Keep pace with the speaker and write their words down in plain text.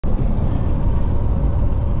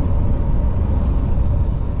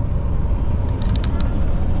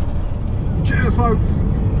folks,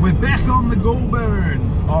 we're back on the Goulburn.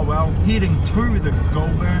 Oh well, heading to the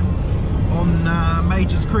Goulburn on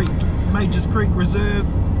Majors Creek Reserve.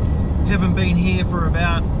 Haven't been here for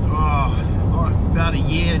about a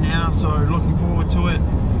year now, so looking forward to it.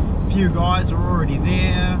 A few guys are already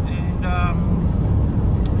there,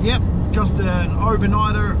 and yep, just an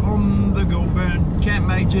overnighter on the Goulburn. Camp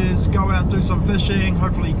Majors, go out, do some fishing,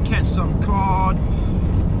 hopefully catch some cod.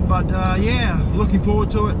 But yeah, looking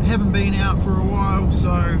forward to it. Haven't been out for a while,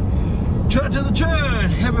 so churn to the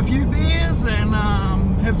churn, have a few beers and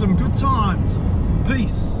have some good times.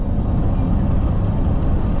 Peace.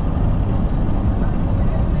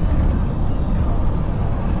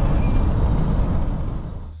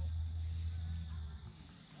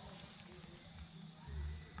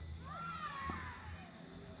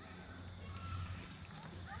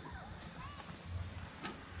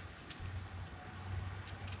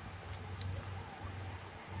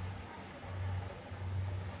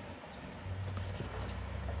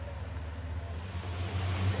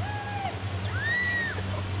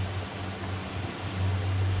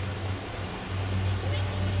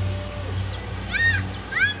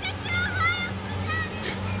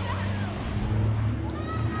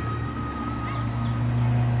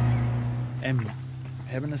 And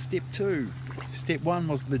having a step two. Step one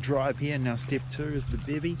was the drive here, now step two is the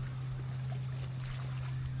bevy.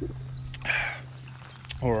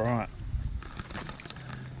 Alright.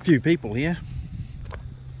 Few people here.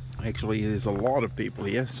 Actually, there's a lot of people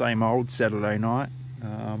here. Same old Saturday night.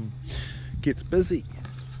 Gets busy.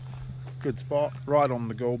 Good spot, right on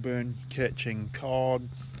the Goulburn, catching cod,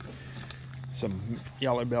 some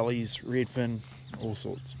yellow bellies, redfin, all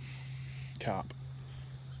sorts. Carp.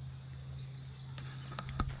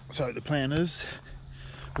 So the plan is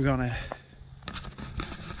we're gonna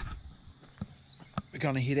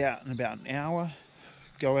head out in about an hour,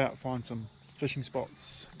 go out, find some fishing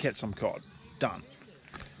spots, catch some cod. Done.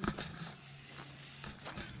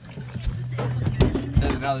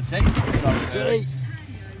 There's another seat. Another seat.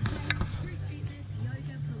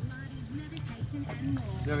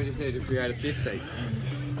 Now we just need to create a fifth seat.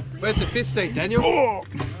 Where's the fifth seat, Daniel? Oh!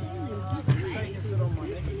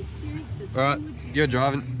 Alright, you're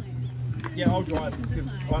driving. Yeah, I'll drive because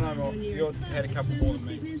I know you had a couple more than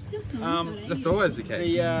me. That's always the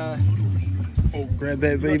case. Oh, grab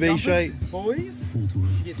that VB sheet, boys.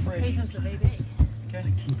 Yes, fresh.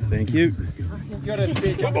 Okay. Thank you. You got a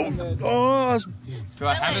spare jump on the... Oh, Do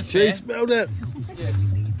I have a she spare? smelled it. Yeah.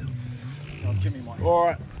 Oh, Jimmy might.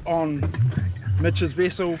 Alright, on Mitch's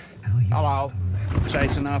vessel, Hello.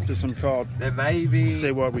 chasing after some cod. There may be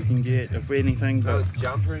See what we can get, if anything. a But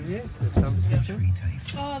jumper in here. There's some description.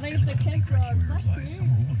 Oh, these are the kids' rods. That's cute.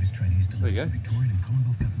 There you go.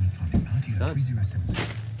 Done.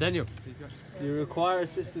 Daniel. You require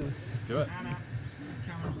assistance. Do it.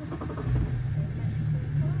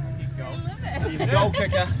 He's a goal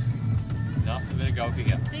kicker. Nothing but a goal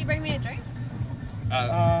kicker. Do you bring me a drink?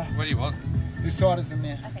 What do you want? This ciders in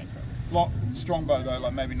there. Okay, cool. Lot strongbow though,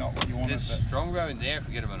 like maybe not what you wanted. There's Strongbow in there if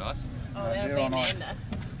we get them on ice. Oh, that they're would on be ice. Amanda.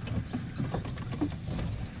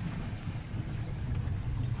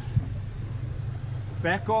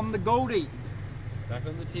 Back on the Goldie. Back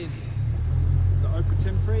on the tin. The Oprah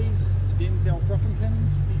Tin Freeze, the Denzel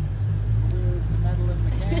Froffingtons. Where's the Madeline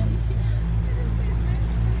McCann?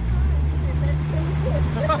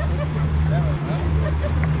 That was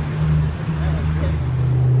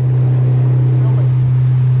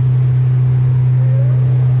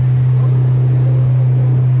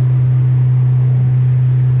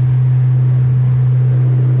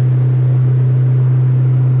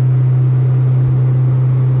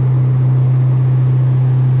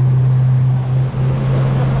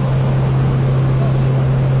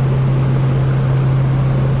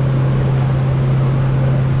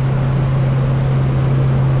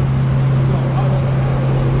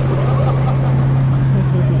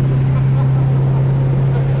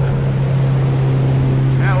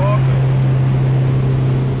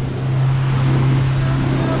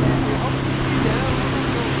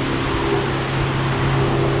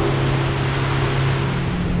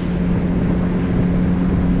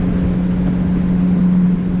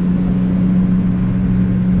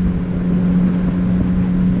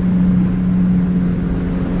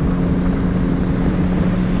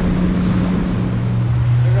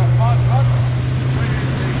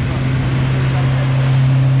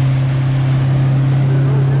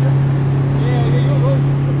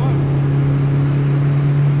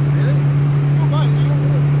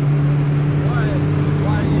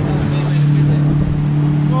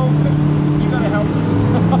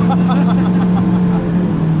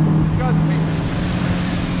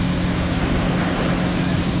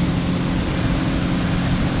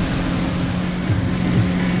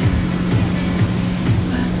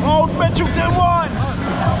Mitchelton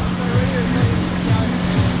once!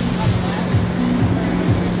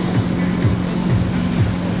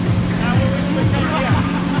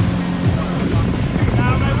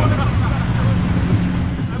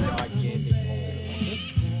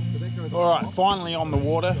 Alright, finally on the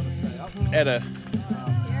water at a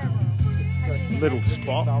little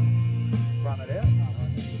spot. Run it out.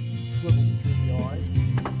 Swivel between the eyes.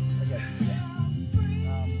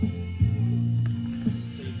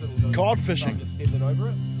 Okay. Cod fishing. Just feather over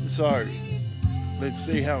it. So, let's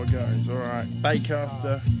see how it goes. Alright, bait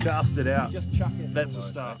caster, cast it out. Just chuck it. That's a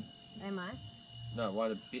start. Am I? No,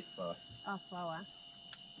 wait a bit slow. Oh, slower.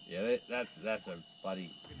 Yeah, that's a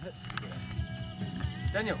bloody.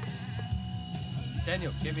 Daniel.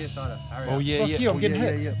 Daniel, give me a cider. Hurry Oh up. yeah, Fuck yeah. you, I'm Oh, getting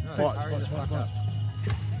yeah, hits. yeah, No, Bites, hurry bites, the bites, fuck up. bites.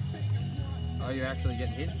 Are you actually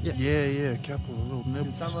getting hits? Yeah, yeah, a couple of little Can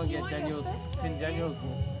nibs. someone get Daniel's?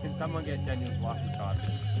 Can someone get Daniel's wife a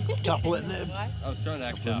cider? Couple of nibs. I was trying to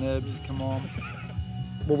act The up. nibs, come on.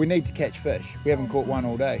 Well, we need to catch fish. We haven't caught one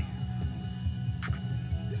all day.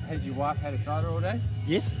 Has your wife had a cider all day?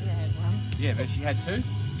 Yes? Yeah, I had one. Yeah, but she had two.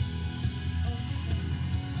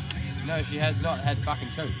 No, she has not had fucking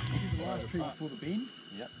two. The last tree before the bend.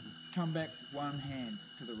 Yep. Come back one hand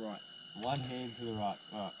to the right. One hand to the right.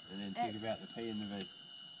 Right. And then think about the P and the V.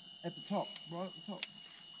 At the top, right at the top.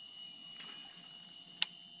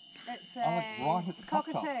 It's I like a right at the top.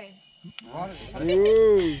 cockatoo. Right at the top.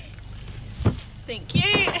 Ooh. Thank you.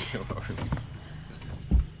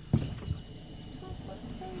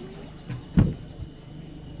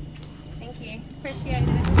 Thank you. Appreciate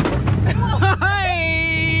it.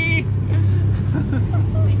 Hey!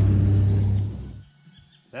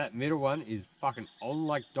 That middle one is fucking on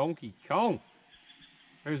like Donkey Kong.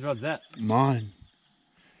 Whose rod's that? Mine.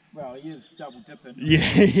 Well, he is double dipping.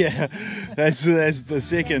 Yeah, yeah. That's the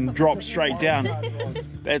second. Drop straight down.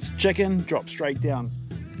 That's chicken. Drop straight down.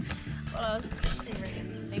 Well,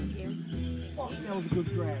 thank you. That was a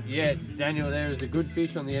good grab. Yeah, Daniel, there is a good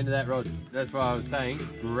fish on the end of that rod. That's why I was saying,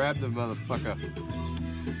 grab the motherfucker.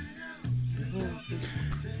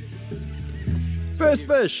 First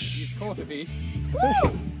fish. You've caught a fish.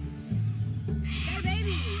 Go,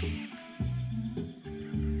 baby.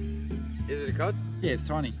 Is it a cod? Yeah, it's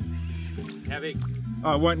tiny. How big?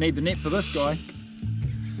 I won't need the net for this guy.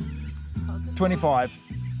 25.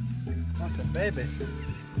 That's a baby.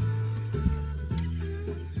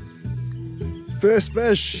 First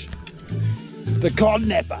fish. The cod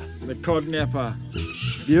napper. The cod napper.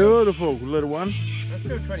 Beautiful little one. Let's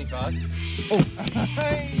do 25. Oh.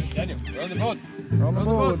 Daniel, we're on the board. We're on the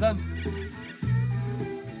board. son.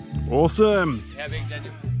 Awesome. How big,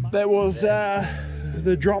 Daniel? That was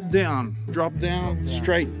the drop down. Drop down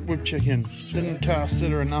straight with chicken. Didn't cast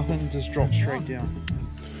it or nothing, just dropped straight down.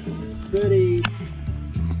 34.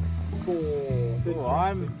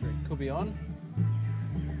 I'm could be on.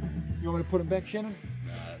 You want me to put him back, Shannon?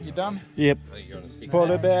 You done? Yep. I think you're on a stick. Put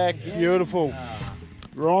it back. Beautiful. Ah,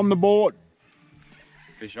 We're on the board.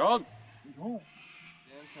 fish on.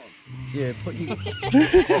 Yeah, put you.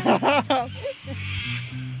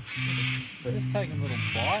 Just take a little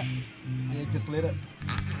bite. Yeah, just let it.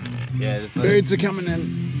 Yeah, there's like, Birds are coming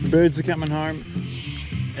in. Birds are coming home.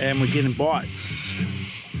 And we're getting bites.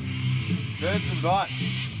 birds and bites.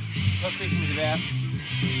 That's what fishing's about.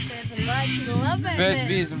 Birds and bites, you love that. Birds,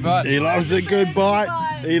 beers and bites. He loves a good Bird bite.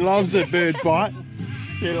 bite. He loves a bird bite.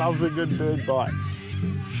 He loves a good bird bite.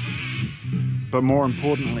 But more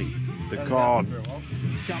importantly, the cod.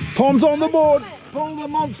 Tom's on the board. Pull the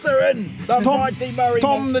monster in. The mighty Murray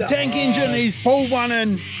Tom, the monster. tank engine, he's pulled one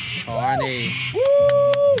in. Tiny.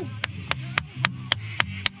 Woo!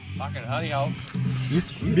 Fucking honey hole.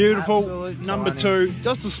 Beautiful. Absolute Number tiny. 2.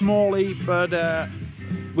 Just a smallie, but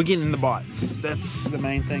we're getting the bites. That's the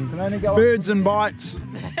main thing. Can only go Birds and bites.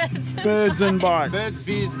 Birds and bites. Birds,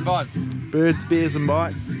 beers and bites. Birds, beers and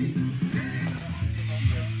bites. No,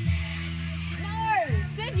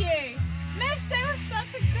 did you? Max, that was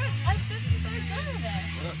such a good. I did so good at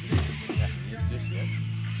it. Just yet.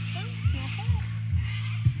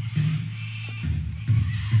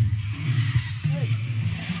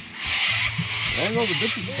 Hang on the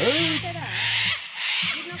bitches. Set up.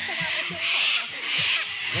 You not set up with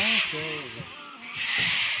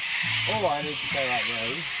your All I need to say right now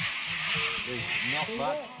is there's not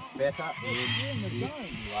much better than if you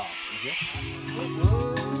laugh, is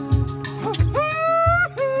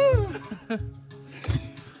it?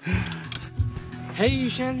 Hey,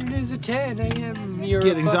 Shannon, is it 10 a.m.? You're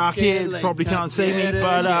Getting dark fucking here, late. probably can't see me, Get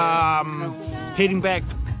but it. heading back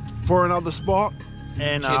for another spot,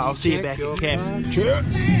 and Can I'll you see you check back your at camp. phone? Check.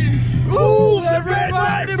 Ooh, the red,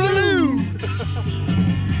 white, and blue!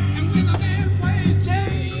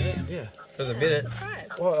 minute.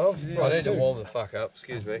 Oh, I need to warm the fuck up,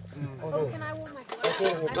 excuse me. can I warm my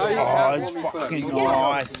Oh, it's fucking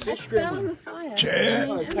nice. Let's go on the fire.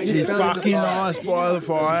 She's fucking nice by the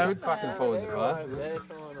fire. Should fucking fall in the fire.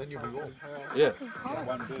 Then you'll be warm. Yeah.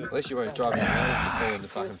 At least you won't drive me around if you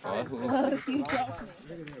fall in the fucking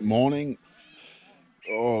fire. Morning.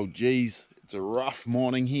 Oh geez, it's a rough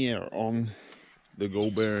morning here on the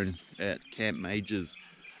Goulburn at Camp Majors.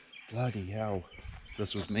 Bloody hell.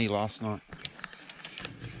 This was me last night.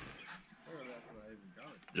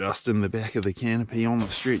 Just in the back of the canopy on the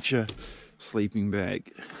stretcher, sleeping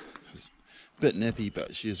bag. It's a bit nippy,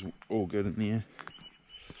 but she's all good in there.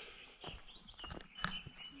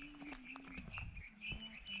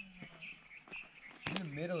 In the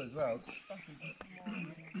middle as well.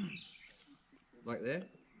 Like there?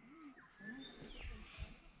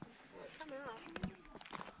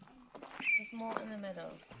 Just more in the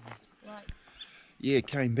middle. Like. Yeah,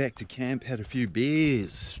 came back to camp, had a few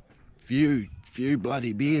beers. Few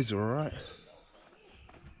bloody beers, alright.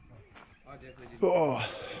 Oh.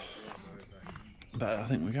 But I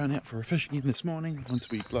think we're going out for a fish again this morning once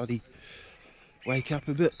we bloody wake up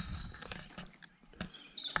a bit.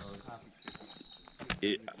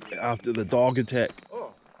 Yeah, after the dog attack.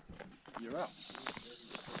 Oh, you're up.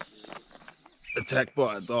 Attacked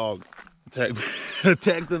by a dog.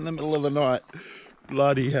 Attacked in the middle of the night.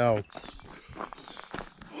 Bloody hell.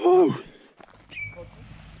 Whew.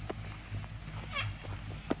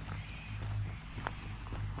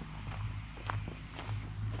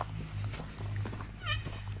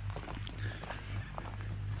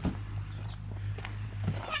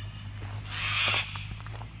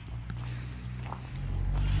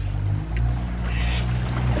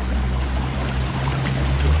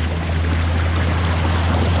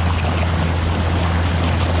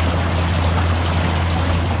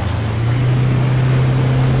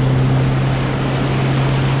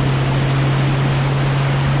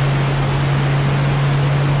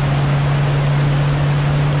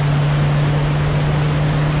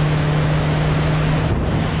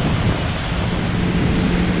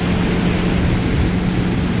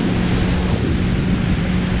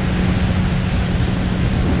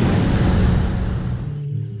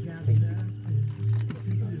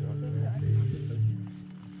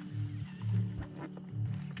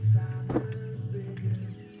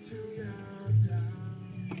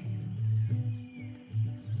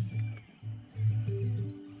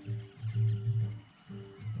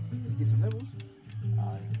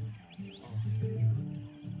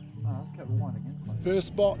 First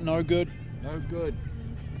spot, no good. No good.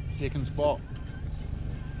 Second spot.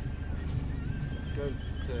 Goes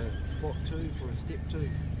to spot 2 for a step 2.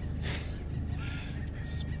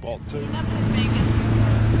 Spot 2.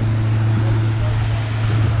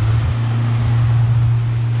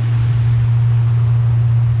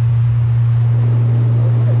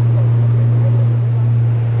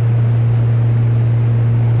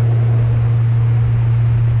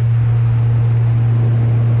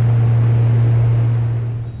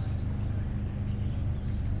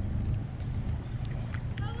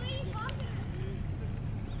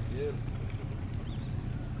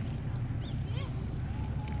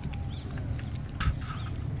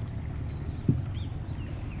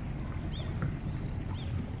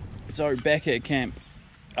 So back at camp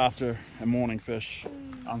after a morning fish,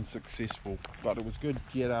 unsuccessful, but it was good to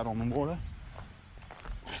get out on the water.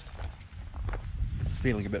 It's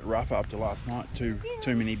feeling a bit rough after last night, too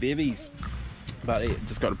many bevies, but yeah,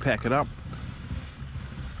 just got to pack it up.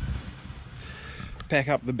 Pack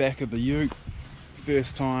up the back of the ute.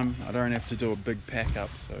 First time I don't have to do a big pack up,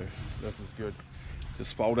 so this is good.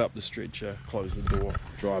 Just fold up the stretcher, close the door,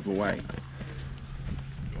 drive away.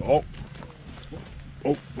 Oh,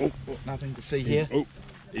 Nothing to see here.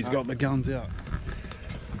 He's got the guns out.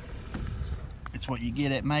 It's what you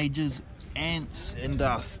get at Majors, ants and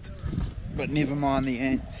dust. But never mind the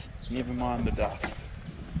ants, never mind the dust.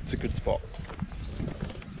 It's a good spot.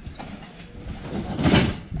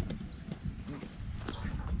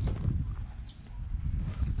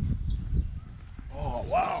 Oh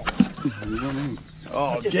wow.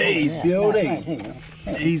 Oh geez, beauty.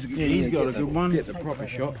 He's got a good one. Get the proper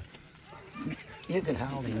shot. You can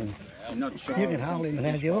hardly even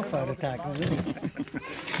have your photo taken with him.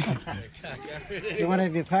 You want to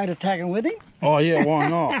have your photo taken with him? Oh yeah, why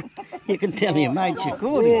not? You can tell your mates you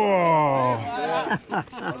caught him. Whoa.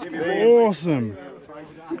 Awesome.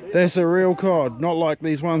 That's a real cod, not like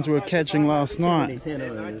these ones we were catching last night.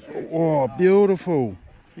 Oh, beautiful.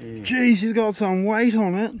 Geez, he's got some weight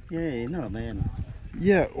on it. Yeah, not bad.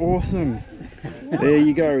 Yeah, awesome. There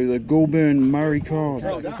you go, the Goulburn Murray cod.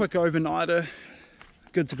 Quick overnighter.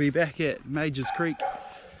 good to be back at Majors Creek.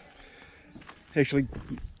 Actually,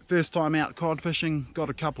 first time out cod fishing, got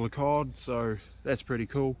a couple of cod, so that's pretty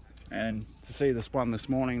cool. And to see this one this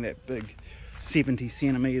morning, that big 70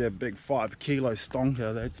 centimetre, big 5 kilo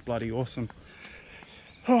stonker, that's bloody awesome.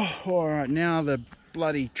 Oh, alright, now the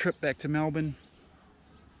bloody trip back to Melbourne.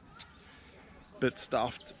 Bit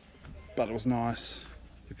stuffed, but it was nice.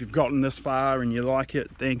 If you've gotten this far and you like it,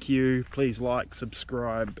 thank you. Please like,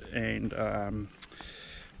 subscribe, and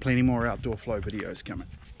plenty more Outdoor Flow videos coming.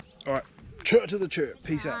 Alright, chirp to the chirp.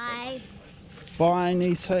 Peace out. Bye. Bye,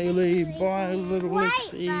 niece Haley. Bye, little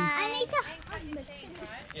Lexi. I need to.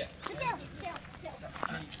 Yeah.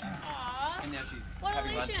 And now she's What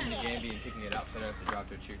having lunch in the religion? Gambia and picking it up so I don't have to drive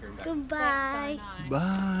to a chicken and back. Goodbye.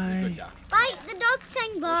 Bye. Good duck. Bye. The dog's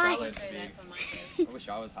saying bye. Charlotte's big. I wish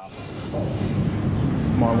I was half.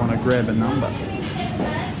 Might want to grab a number.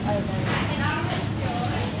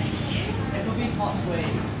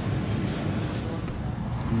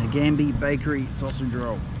 And the Gambia Bakery sausage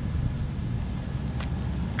roll.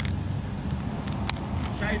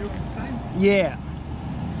 Shay doing the same. Yeah.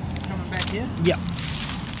 Coming back here. Yep.